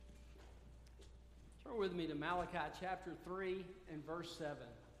Turn with me to Malachi chapter 3 and verse 7.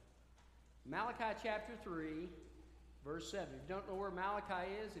 Malachi chapter 3, verse 7. If you don't know where Malachi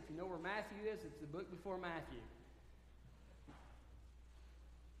is, if you know where Matthew is, it's the book before Matthew.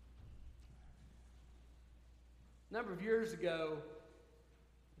 A number of years ago,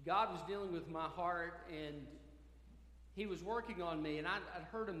 God was dealing with my heart, and He was working on me, and I'd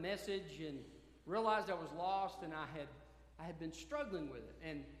heard a message and realized I was lost, and I had been struggling with it.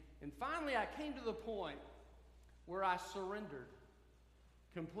 And finally, I came to the point where I surrendered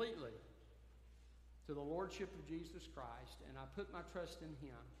completely to the Lordship of Jesus Christ, and I put my trust in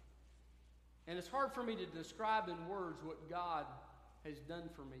Him. And it's hard for me to describe in words what God has done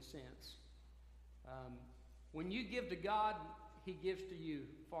for me since. When you give to God, He gives to you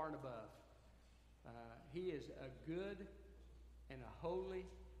far and above. He is a good and a holy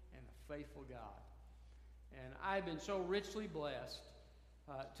and a faithful God. And I've been so richly blessed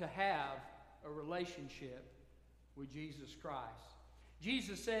to have a relationship with Jesus Christ.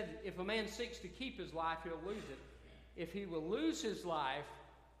 Jesus said, if a man seeks to keep his life, he'll lose it. If he will lose his life,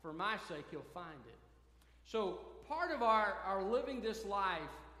 for my sake, he'll find it. So part of our living this life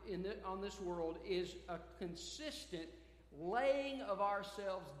on this world is a consistent laying of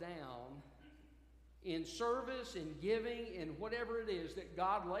ourselves down in service, in giving, in whatever it is that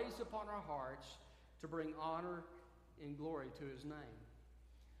God lays upon our hearts to bring honor and glory to His name.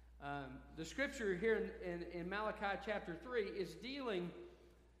 The scripture here in Malachi chapter 3 is dealing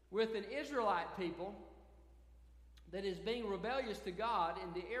with an Israelite people that is being rebellious to God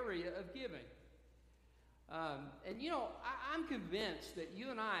in the area of giving. And you know, I'm convinced that you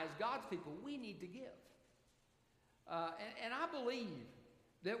and I, as God's people, we need to give. And I believe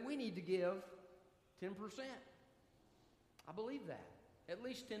that we need to give 10%. I believe that. At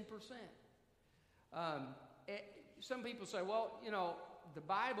least 10%. Some people say, well, you know, the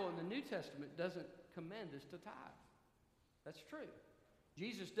Bible in the New Testament doesn't commend us to tithe. That's true.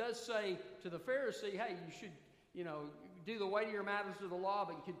 Jesus does say to the Pharisee, hey, you should, you know, do the weightier matters of the law,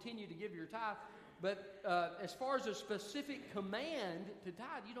 but continue to give your tithe. But as far as a specific command to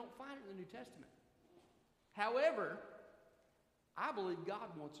tithe, you don't find it in the New Testament. However, I believe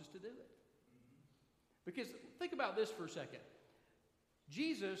God wants us to do it. Because think about this for a second.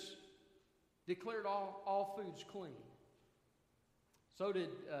 Jesus declared all foods clean. So did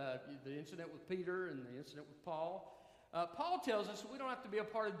the incident with Peter and the incident with Paul. Paul tells us we don't have to be a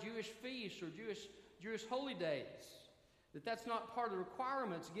part of Jewish feasts or Jewish holy days. That's not part of the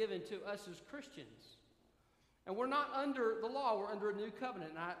requirements given to us as Christians. And we're not under the law, we're under a new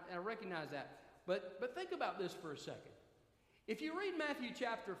covenant, and I recognize that. But think about this for a second. If you read Matthew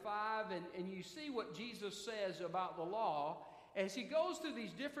chapter 5 and you see what Jesus says about the law, as He goes through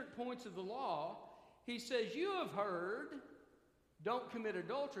these different points of the law, He says, you have heard, don't commit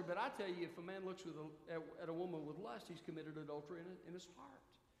adultery, but I tell you, if a man looks at a woman with lust, he's committed adultery in his heart.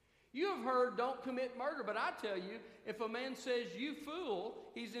 You have heard, don't commit murder, but I tell you, if a man says, you fool,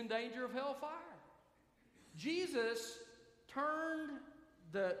 he's in danger of hellfire. Jesus turned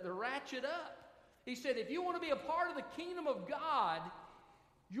the ratchet up. He said, if you want to be a part of the kingdom of God,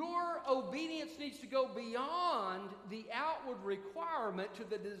 your obedience needs to go beyond the outward requirement to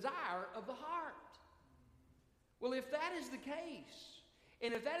the desire of the heart. Well, if that is the case,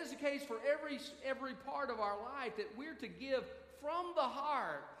 and if that is the case for every part of our life, that we're to give from the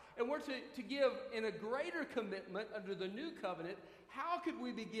heart, and we're to give in a greater commitment under the new covenant, how could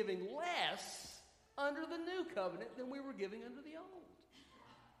we be giving less under the new covenant than we were giving under the old?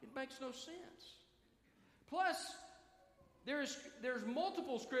 It makes no sense. Plus, there's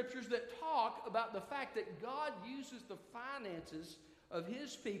multiple scriptures that talk about the fact that God uses the finances of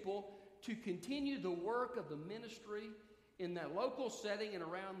His people to continue the work of the ministry in that local setting and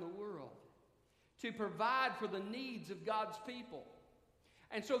around the world, to provide for the needs of God's people.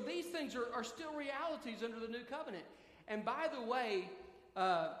 And so these things are still realities under the new covenant. And by the way,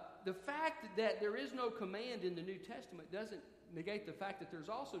 the fact that there is no command in the New Testament doesn't negate the fact that there's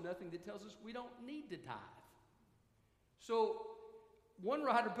also nothing that tells us we don't need to tithe. So one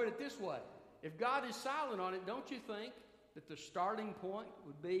writer put it this way: if God is silent on it, don't you think that the starting point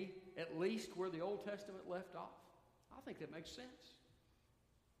would be at least where the Old Testament left off? I think that makes sense.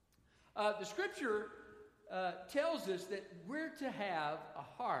 The Scripture tells us that we're to have a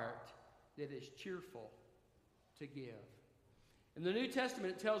heart that is cheerful to give. In the New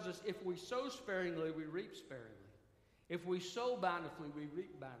Testament, it tells us if we sow sparingly, we reap sparingly. If we sow bountifully, we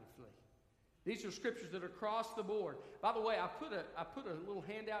reap bountifully. These are scriptures that are across the board. By the way, I put a little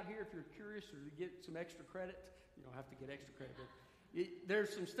handout here if you're curious or to get some extra credit. You don't have to get extra credit.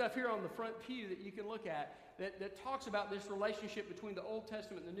 There's some stuff here on the front pew that you can look at that talks about this relationship between the Old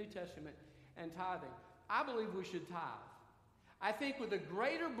Testament and the New Testament. and tithing. I believe we should tithe. I think with the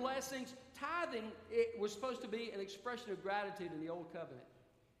greater blessings, tithing, it was supposed to be an expression of gratitude in the Old Covenant.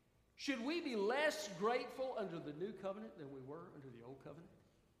 Should we be less grateful under the New Covenant than we were under the Old Covenant?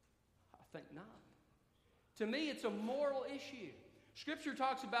 I think not. To me, it's a moral issue. Scripture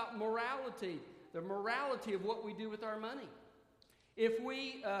talks about morality, the morality of what we do with our money. If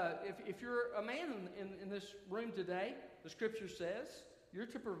you're a man in this room today, the Scripture says you're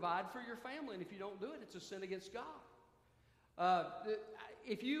to provide for your family, and if you don't do it, it's a sin against God.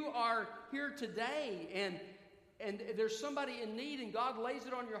 If you are here today and there's somebody in need and God lays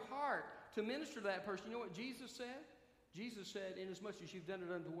it on your heart to minister to that person, you know what Jesus said? Jesus said, inasmuch as you've done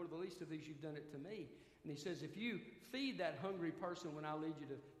it unto one of the least of these, you've done it to me. And he says, if you feed that hungry person when I lead you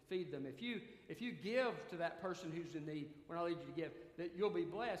to feed them, if you give to that person who's in need when I lead you to give, that you'll be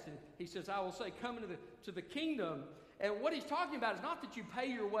blessed. And he says, I will say, come into to the kingdom. And what he's talking about is not that you pay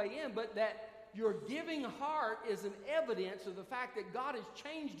your way in, but that your giving heart is an evidence of the fact that God has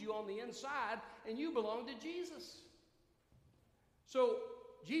changed you on the inside and you belong to Jesus. So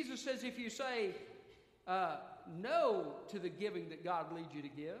Jesus says if you say no to the giving that God leads you to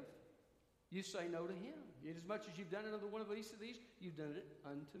give, you say no to him. As much as you've done it unto one of the least of these, you've done it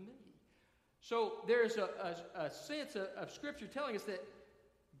unto me. So there's a sense of Scripture telling us that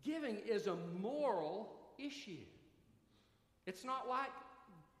giving is a moral issue. It's not like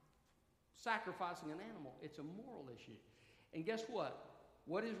sacrificing an animal. It's a moral issue. And guess what?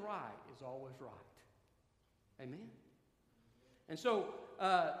 What is right is always right. Amen? And so,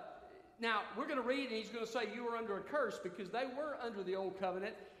 now we're going to read, and he's going to say you were under a curse because they were under the Old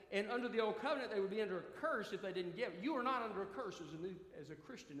Covenant. And under the Old Covenant, they would be under a curse if they didn't give. You are not under a curse as a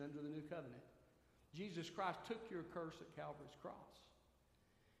Christian under the New Covenant. Jesus Christ took your curse at Calvary's cross.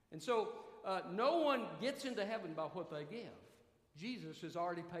 And so, no one gets into heaven by what they give. Jesus has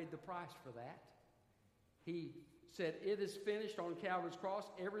already paid the price for that. He said, it is finished on Calvary's cross.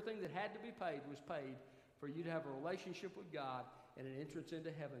 Everything that had to be paid was paid for you to have a relationship with God and an entrance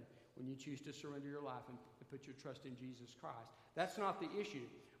into heaven when you choose to surrender your life and put your trust in Jesus Christ. That's not the issue.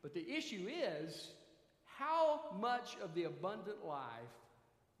 But the issue is, how much of the abundant life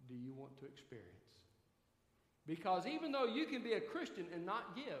do you want to experience? Because even though you can be a Christian and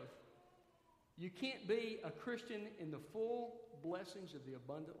not give, you can't be a Christian in the full blessings of the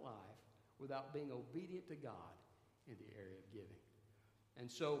abundant life without being obedient to God in the area of giving. And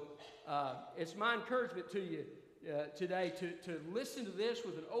so it's my encouragement to you today to listen to this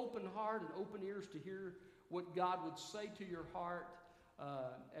with an open heart and open ears to hear what God would say to your heart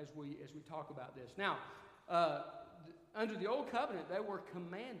as we talk about this. Now, under the Old Covenant, they were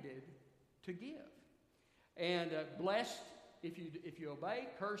commanded to give. And blessed if you obey,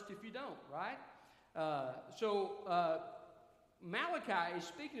 cursed if you don't, right? So Malachi is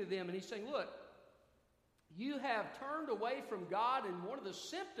speaking to them, and he's saying, look, you have turned away from God, and one of the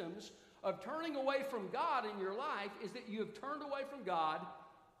symptoms of turning away from God in your life is that you have turned away from God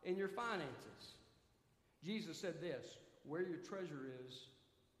in your finances. Jesus said this, where your treasure is,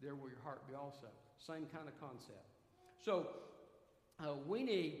 there will your heart be also. Same kind of concept. So we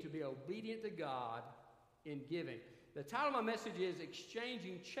need to be obedient to God in giving. The title of my message is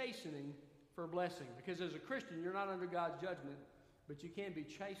Exchanging Chastening for Blessing. Because as a Christian, you're not under God's judgment, but you can be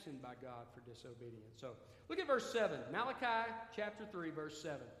chastened by God for disobedience. So look at verse 7. Malachi chapter 3, verse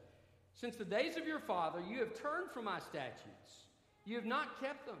 7. Since the days of your father, you have turned from my statutes. You have not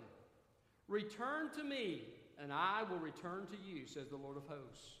kept them. Return to me, and I will return to you, says the Lord of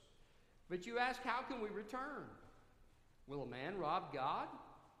hosts. But you ask, how can we return? Will a man rob God?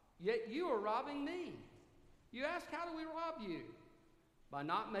 Yet you are robbing me. You ask, how do we rob you? By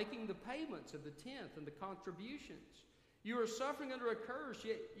not making the payments of the tenth and the contributions. You are suffering under a curse,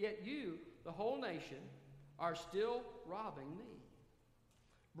 yet you, the whole nation, are still robbing me.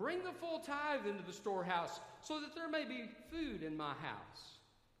 Bring the full tithe into the storehouse, so that there may be food in my house.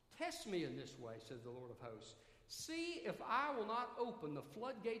 Test me in this way, says the Lord of hosts. See if I will not open the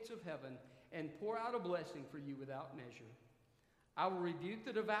floodgates of heaven and pour out a blessing for you without measure. I will rebuke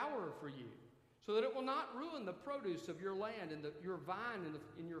the devourer for you, so that it will not ruin the produce of your land, and your vine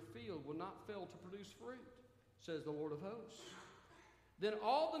in your field will not fail to produce fruit, says the Lord of hosts. Then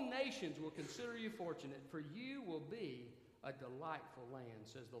all the nations will consider you fortunate, for you will be a delightful land,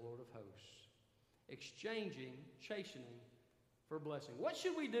 says the Lord of hosts. Exchanging chastening for blessing. What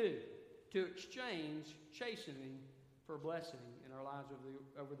should we do to exchange chastening for blessing in our lives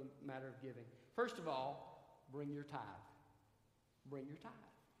over the matter of giving? First of all, bring your tithe. Bring your tithe.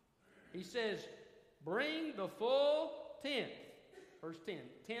 He says, bring the full tenth. Verse 10.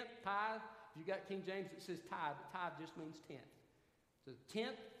 Tenth, tithe. If you got King James, it says tithe. Tithe just means tenth. So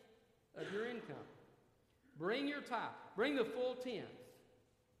tenth of your income. Bring your tithe. Bring the full tenth.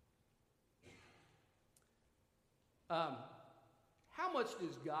 How much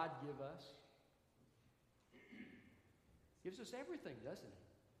does God give us? Gives us everything, doesn't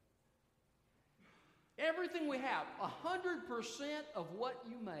He? Everything we have, 100% of what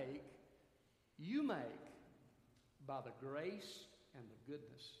you make by the grace and the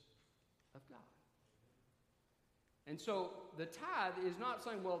goodness of God. And so the tithe is not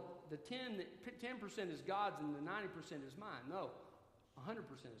saying, well, the 10% is God's and the 90% is mine. No, 100%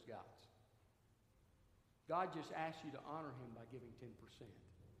 is God's. God just asks you to honor Him by giving 10%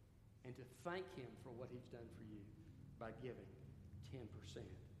 and to thank Him for what He's done for you by giving 10%.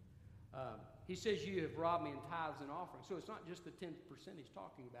 He says, you have robbed me in tithes and offerings. So it's not just the 10% He's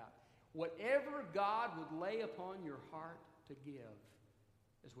talking about. Whatever God would lay upon your heart to give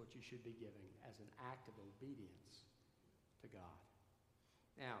is what you should be giving as an act of obedience to God.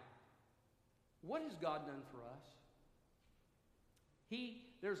 Now, what has God done for us?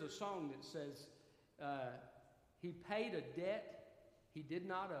 There's a song that says, He paid a debt He did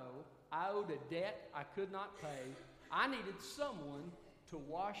not owe. I owed a debt I could not pay. I needed someone to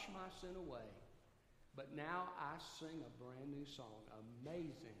wash my sin away. But now I sing a brand new song,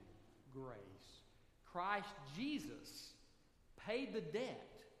 Amazing Grace. Christ Jesus paid the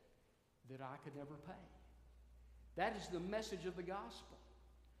debt that I could never pay. That is the message of the gospel.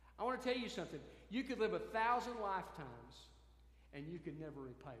 I want to tell you something. You could live 1,000 lifetimes and you could never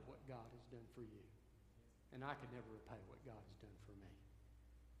repay what God has done for you. And I could never repay what God has done for me.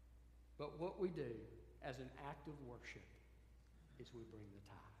 But what we do as an act of worship is we bring the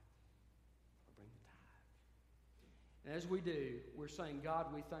tithe. We bring the tithe. And as we do, we're saying,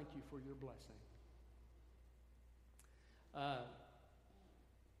 God, we thank you for your blessing.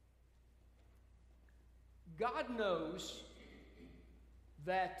 God knows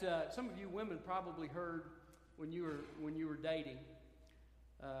that some of you women probably heard when you were dating,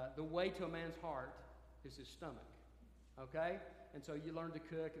 the way to a man's heart is his stomach. Okay? And so you learn to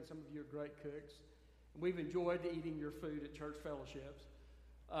cook, and some of you are great cooks. And we've enjoyed eating your food at church fellowships.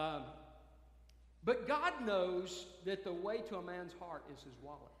 But God knows that the way to a man's heart is his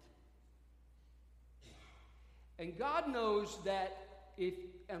wallet. And God knows that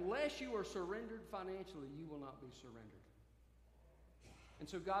unless you are surrendered financially, you will not be surrendered. And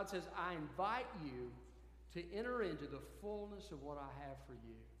so God says, I invite you to enter into the fullness of what I have for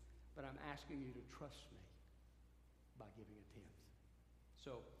you, but I'm asking you to trust me by giving a tenth.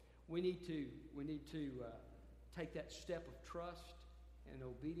 So we need to take that step of trust and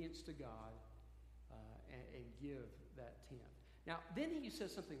obedience to God and give that tenth. Now, then he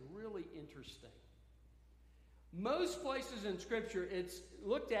says something really interesting. Most places in Scripture, it's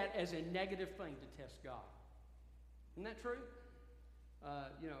looked at as a negative thing to test God. Isn't that true?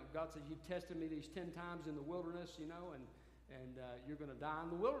 God says, you tested me these 10 times in the wilderness, and you're going to die in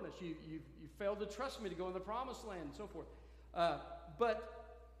the wilderness. You failed to trust me to go in the promised land and so forth. But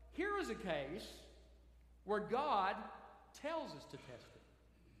here is a case where God tells us to test it.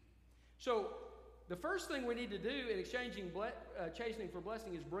 So the first thing we need to do in exchanging chastening for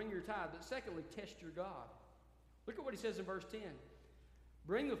blessing is bring your tithe. But secondly, test your God. Look at what he says in verse 10.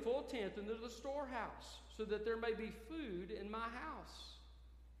 Bring the full tenth into the storehouse, so that there may be food in my house.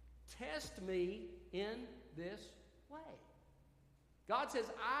 Test me in this way. God says,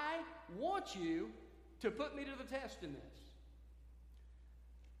 I want you to put me to the test in this.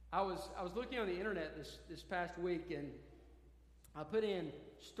 I was looking on the internet this past week, and I put in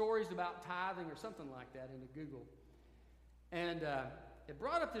stories about tithing or something like that into Google. And it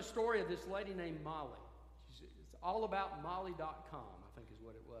brought up this story of this lady named Molly. It's all about Molly.com, I think is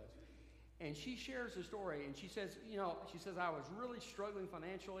what it was. And she shares the story, and she says, I was really struggling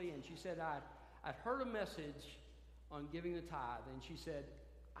financially, and she said, I'd heard a message on giving the tithe, and she said,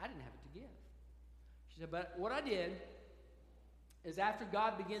 I didn't have it to give. She said, but what I did is after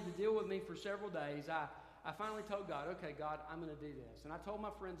God began to deal with me for several days, I finally told God, okay, God, I'm going to do this. And I told my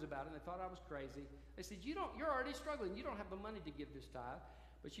friends about it, and they thought I was crazy. They said, you're already struggling. You don't have the money to give this tithe.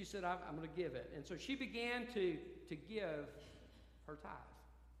 But she said, I'm going to give it. And so she began to give her tithe.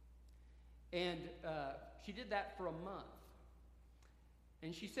 And she did that for a month.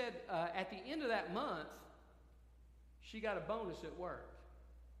 And she said at the end of that month, she got a bonus at work.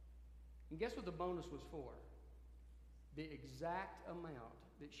 And guess what the bonus was for? The exact amount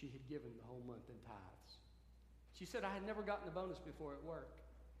that she had given the whole month in tithes. She said, I had never gotten a bonus before at work.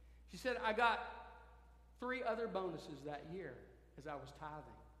 She said, I got 3 other bonuses that year as I was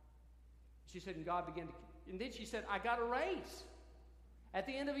tithing. She said, and God began to, and then she said, I got a raise. At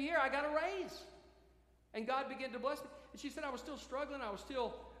the end of the year, I got a raise. And God began to bless me. And she said, I was still struggling. I was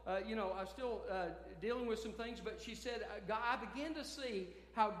still I was still dealing with some things, but she said, I began to see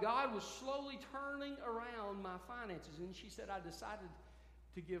how God was slowly turning around my finances. And she said, I decided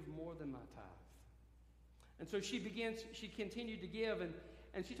to give more than my tithe. And so she continued to give,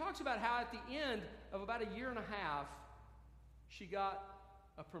 and she talks about how at the end of about a year and a half, she got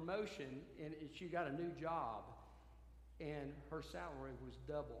a promotion and she got a new job, and her salary was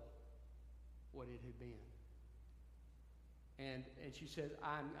double what it had been. And she said,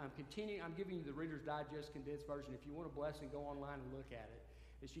 I'm giving you the Reader's Digest condensed version. If you want a blessing, go online and look at it.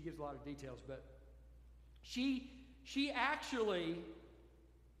 And she gives a lot of details. But she actually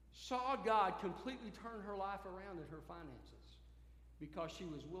saw God completely turn her life around in her finances because she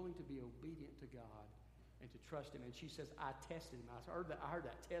was willing to be obedient to God and to trust Him. And she says, I tested Him. I heard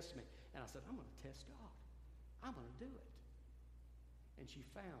that test me. And I said, I'm going to test God. I'm going to do it. And she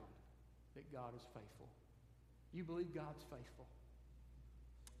found that God is faithful. You believe God's faithful?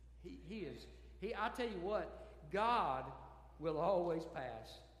 He is. I tell you what, God will always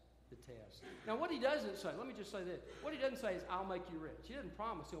pass the test. Now, what He doesn't say, let me just say this. What He doesn't say is, I'll make you rich. He doesn't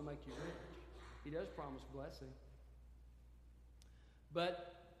promise He'll make you rich. He does promise blessing.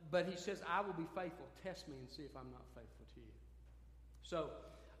 But He says, I will be faithful. Test me and see if I'm not faithful to you.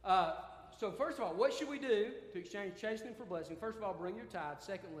 So first of all, what should we do to exchange chastening for blessing? First of all, bring your tithe.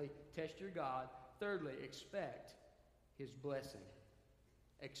 Secondly, test your God. Thirdly, expect His blessing.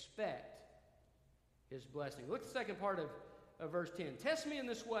 Expect His blessing. Look at the second part of verse 10. Test me in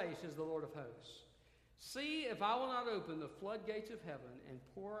this way, says the Lord of hosts. See if I will not open the floodgates of heaven and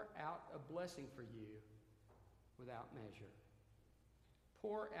pour out a blessing for you without measure.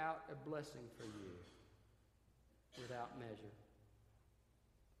 Pour out a blessing for you without measure.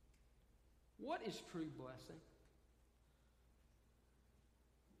 What is true blessing?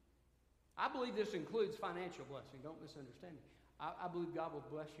 I believe this includes financial blessing. Don't misunderstand me. I believe God will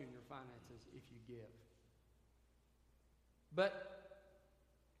bless you in your finances if you give. But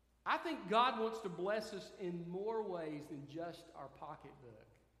I think God wants to bless us in more ways than just our pocketbook.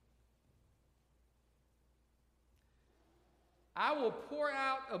 I will pour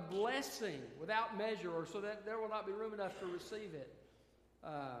out a blessing without measure, or so that there will not be room enough to receive it.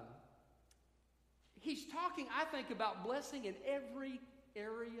 He's talking, I think, about blessing in every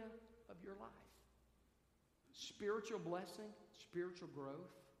area of your life. Spiritual blessing, spiritual growth,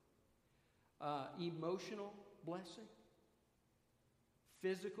 emotional blessing,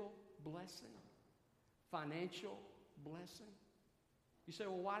 physical blessing, financial blessing. You say,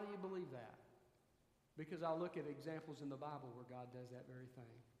 well, why do you believe that? Because I look at examples in the Bible where God does that very thing.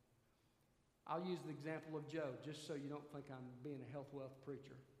 I'll use the example of Job, just so you don't think I'm being a health wealth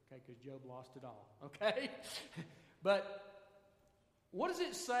preacher, okay, because Job lost it all, okay? But what does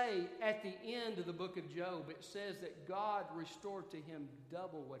it say at the end of the book of Job? It says that God restored to him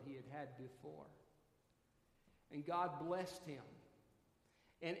double what he had before. And God blessed him.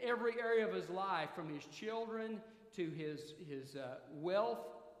 In every area of his life, from his children to his wealth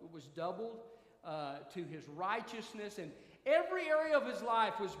was doubled, to his righteousness, and every area of his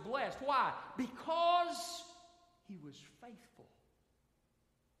life was blessed. Why? Because he was faithful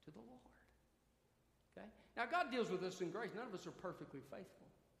to the Lord. Okay? Now, God deals with us in grace. None of us are perfectly faithful.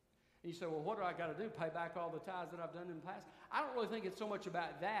 And you say, well, what do I got to do? Pay back all the tithes that I've done in the past? I don't really think it's so much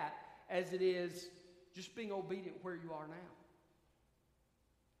about that as it is just being obedient where you are now.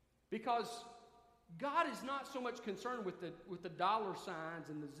 Because God is not so much concerned with the dollar signs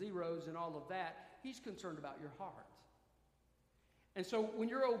and the zeros and all of that. He's concerned about your heart. And so when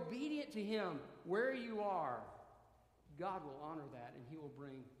you're obedient to Him where you are, God will honor that and He will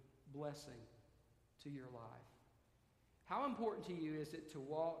bring blessing to your life. How important to you is it to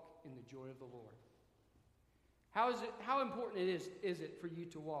walk in the joy of the Lord? How important is it for you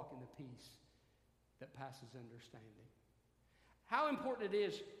to walk in the peace that passes understanding? How important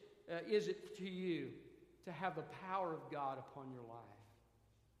is it to you to have the power of God upon your life?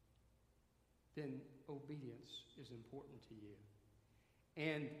 Then obedience is important to you.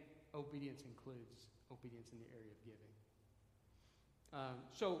 And obedience includes obedience in the area of giving.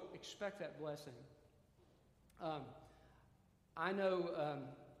 So expect that blessing. I know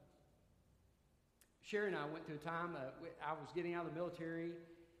Sherry and I went through a time, I was getting out of the military,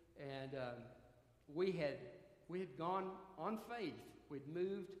 and we had gone on faith. We'd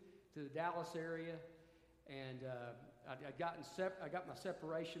moved to the Dallas area, and I got my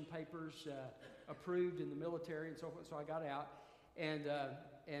separation papers approved in the military and so forth. So I got out, and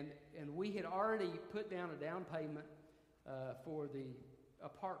we had already put down a down payment for the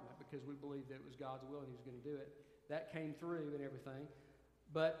apartment because we believed that it was God's will and He was going to do it. That came through and everything,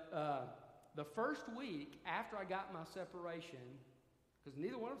 but the first week after I got my separation, because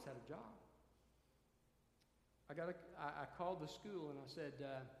neither one of us had a job. I called the school and I said,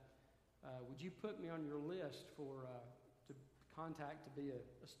 would you put me on your list to contact to be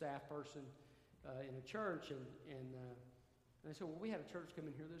a staff person in a church? And they said, well, we had a church come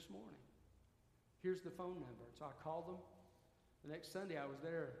in here this morning. Here's the phone number. So I called them. The next Sunday I was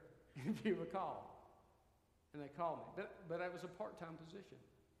there, if you recall. And they called me. But it was a part-time position.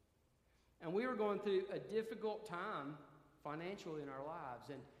 And we were going through a difficult time financially in our lives.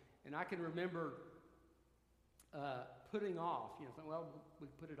 And I can remember putting off, think, well, we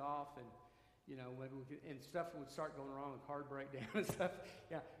put it off, and maybe we could, and stuff would start going wrong, a car breakdown and stuff.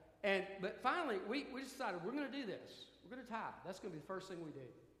 Yeah. But finally, we decided we're going to do this. We're going to tithe. That's going to be the first thing we do.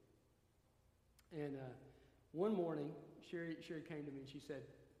 And one morning, Sherry came to me and she said,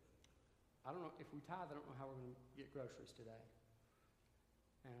 I don't know, if we tithe, I don't know how we're going to get groceries today.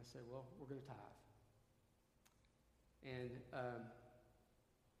 And I said, well, we're going to tithe. And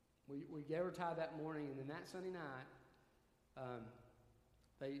we gave her tithe that morning, and then that Sunday night,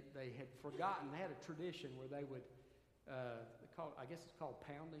 they had forgotten. They had a tradition where they would, I guess it's called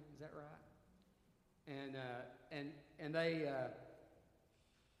pounding. Is that right? And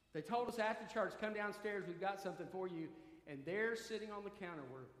they told us after church, come downstairs, we've got something for you. And there, sitting on the counter,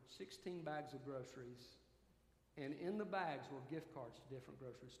 were 16 bags of groceries. And in the bags were gift cards to different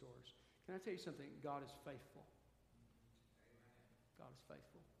grocery stores. Can I tell you something? God is faithful. God is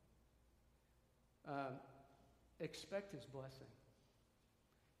faithful. Expect His blessing.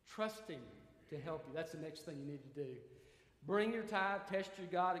 Trust Him to help you. That's the next thing you need to do. Bring your tithe, test your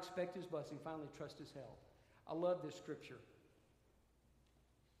God, expect His blessing. Finally, trust His help. I love this scripture.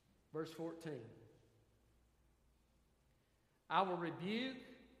 Verse 14. I will rebuke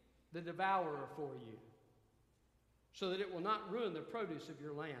the devourer for you, so that it will not ruin the produce of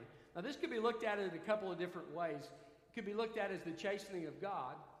your land. Now, this could be looked at in a couple of different ways. It could be looked at as the chastening of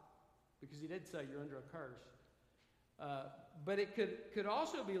God, because He did say you're under a curse. But it could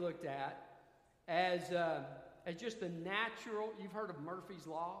also be looked at as just the natural. You've heard of Murphy's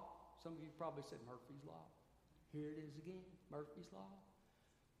Law. Some of you probably said Murphy's Law. Here it is again, Murphy's Law.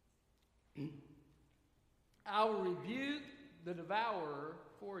 I will rebuke the devourer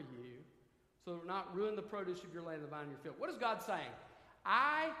for you, so that it will not ruin the produce of your land and the vine of your field. What is God saying?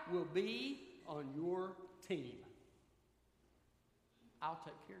 I will be on your team. I'll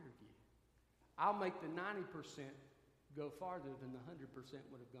take care of you. I'll make the 90% go farther than the 100%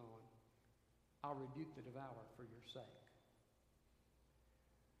 would have gone. I'll rebuke the devourer for your sake.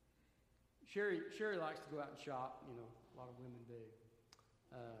 Sherry likes to go out and shop. A lot of women do.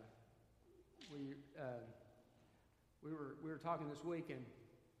 We were talking this week, and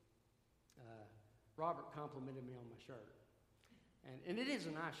Robert complimented me on my shirt, and it is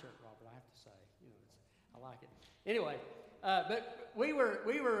a nice shirt, Robert. I have to say, I like it. Anyway, but we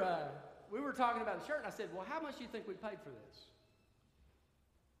were talking about the shirt, and I said, "Well, how much do you think we paid for this?"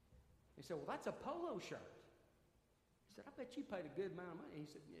 He said, "Well, that's a polo shirt." He said, "I bet you paid a good amount of money."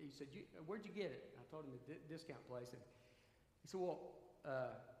 He said, "Where'd you get it?" And I told him the discount place, and he said, "Well,"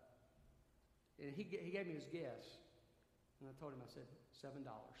 and he gave me his guess, and I told him, I said, $7.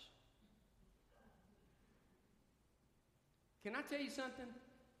 Can I tell you something?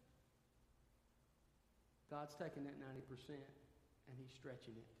 God's taking that 90% and He's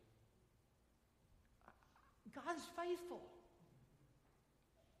stretching it. God is faithful.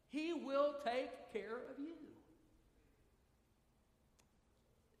 He will take care of you.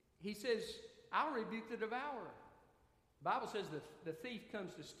 He says, I'll rebuke the devourer. The Bible says the thief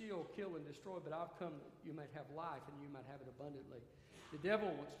comes to steal, kill, and destroy, but I've come that you might have life and you might have it abundantly. The devil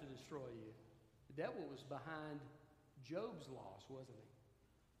wants to destroy you. The devil was behind Job's loss, wasn't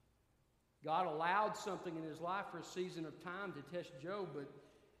he? God allowed something in his life for a season of time to test Job, but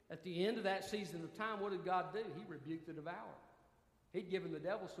at the end of that season of time, what did God do? He rebuked the devourer. He'd given the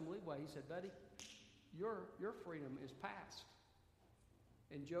devil some leeway. He said, buddy, your freedom is past.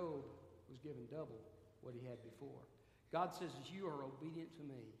 And Job was given double what he had before. God says, as you are obedient to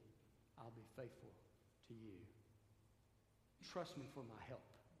me, I'll be faithful to you. Trust me for my help.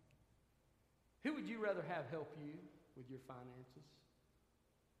 Who would you rather have help you with your finances?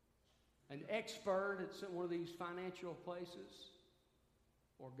 An expert at one of these financial places,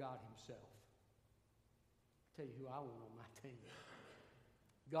 or God Himself? I'll tell you who I want on my team.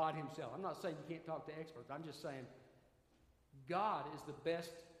 God Himself. I'm not saying you can't talk to experts. I'm just saying God is the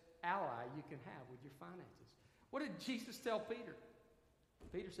best ally you can have with your finances. What did Jesus tell Peter?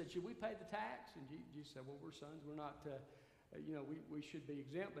 Peter said, should we pay the tax? And Jesus said, well, we're sons. We're not, we should be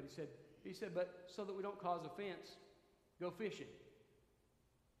exempt. But he said, but so that we don't cause offense, go fishing.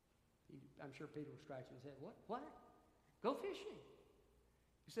 I'm sure Peter was scratching his head. What? Go fishing.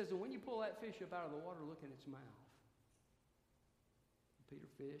 He says, and when you pull that fish up out of the water, look in its mouth. Peter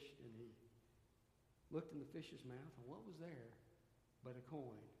fished, and he looked in the fish's mouth, and what was there but a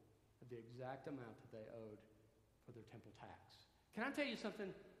coin of the exact amount that they owed for their temple tax? Can I tell you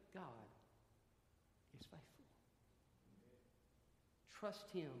something? God is faithful. Trust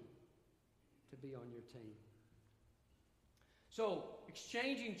Him to be on your team. So,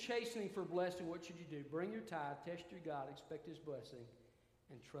 exchanging chastening for blessing, what should you do? Bring your tithe, test your God, expect His blessing,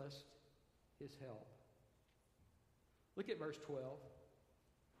 and trust His help. Look at verse 12.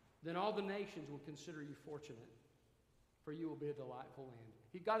 Then all the nations will consider you fortunate, for you will be a delightful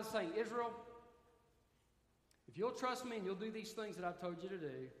land. God is saying, Israel, if you'll trust me and you'll do these things that I've told you to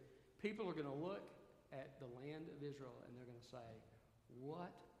do, people are going to look at the land of Israel and they're going to say,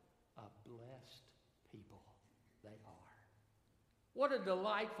 what a blessed people they are. What a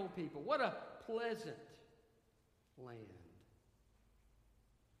delightful people. What a pleasant land.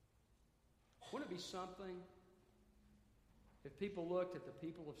 Wouldn't it be something if people looked at the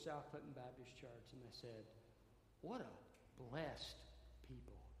people of South Clinton Baptist Church and they said, what a blessed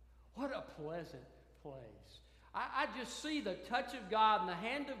people. What a pleasant place. I just see the touch of God and the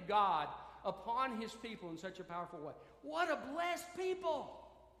hand of God upon His people in such a powerful way. What a blessed people.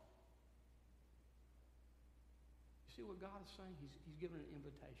 You see what God is saying? He's given an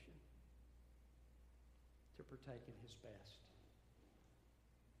invitation to partake in His best.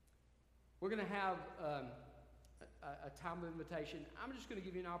 We're going to have a time of invitation. I'm just going to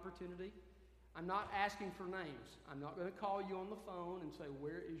give you an opportunity. I'm not asking for names. I'm not going to call you on the phone and say,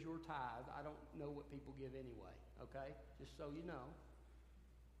 where is your tithe? I don't know what people give anyway, okay? Just so you know.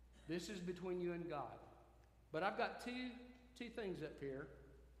 This is between you and God. But I've got two things up here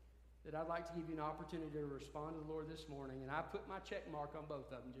that I'd like to give you an opportunity to respond to the Lord this morning, and I put my check mark on both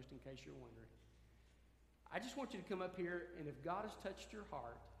of them just in case you're wondering. I just want you to come up here, and if God has touched your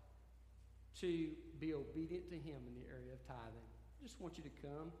heart to be obedient to Him in the area of tithing, I just want you to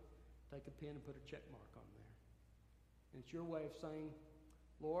come, take a pen and put a check mark on there. And it's your way of saying,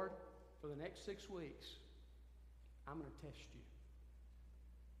 Lord, for the next 6 weeks, I'm going to test you.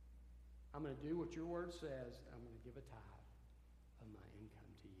 I'm going to do what your word says. I'm going to give a tithe of my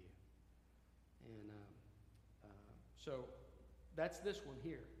income to you. And so that's this one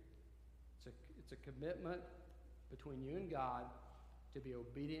here. It's a commitment between you and God to be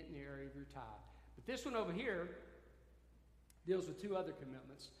obedient in the area of your tithe. But this one over here deals with two other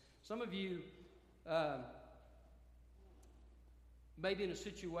commitments. Some of you may be in a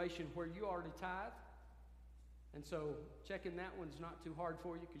situation where you already tithe, and so checking that one's not too hard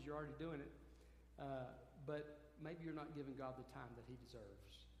for you because you're already doing it. But maybe you're not giving God the time that He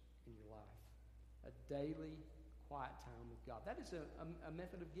deserves in your life. A daily, quiet time with God. That is a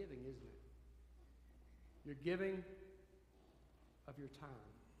method of giving, isn't it? You're giving of your time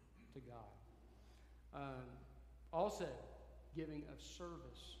to God. Also, giving of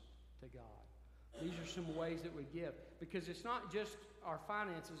service to God. These are some ways that we give. Because it's not just our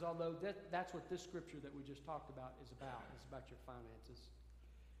finances, although that's what this scripture that we just talked about is about. It's about your finances.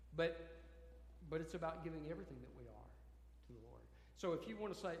 But it's about giving everything that we are to the Lord. So if you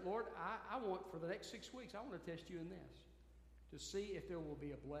want to say, Lord, I want, for the next 6 weeks, I want to test you in this. To see if there will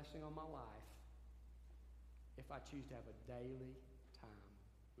be a blessing on my life if I choose to have a daily time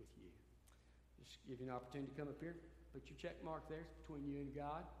with you. Just give you an opportunity to come up here. Put your check mark there between you and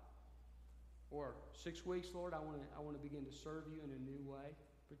God. Or 6 weeks, Lord, I want to begin to serve you in a new way.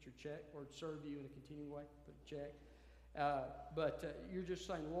 Put your check. Or serve you in a continuing way. Put a check. But you're just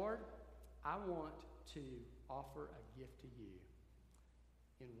saying, Lord, I want to offer a gift to you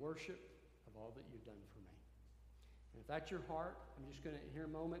in worship of all that you've done for me. And if that's your heart, I'm just going to, here in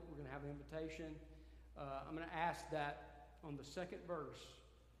a moment, we're going to have an invitation. I'm going to ask that on the second verse,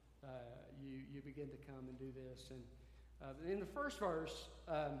 you begin to come and do this. And in the first verse,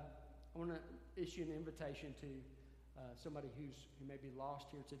 I want to issue an invitation to somebody who may be lost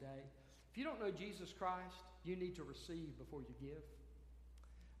here today. If you don't know Jesus Christ, you need to receive before you give.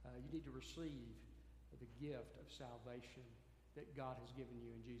 You need to receive the gift of salvation that God has given you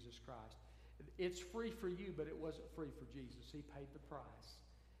in Jesus Christ. It's free for you, but it wasn't free for Jesus. He paid the price.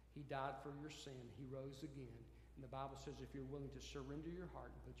 He died for your sin. He rose again. And the Bible says if you're willing to surrender your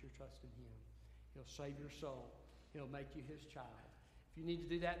heart and put your trust in Him, He'll save your soul. He'll make you His child. If you need to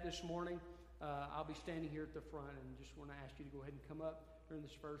do that this morning, I'll be standing here at the front and just want to ask you to go ahead and come up during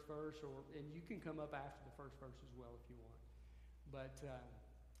this first verse, and you can come up after the first verse as well if you want. But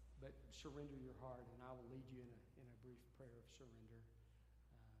surrender your heart, and I will lead you in a brief prayer of surrender.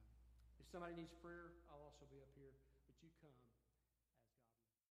 If somebody needs prayer, I'll also be up here.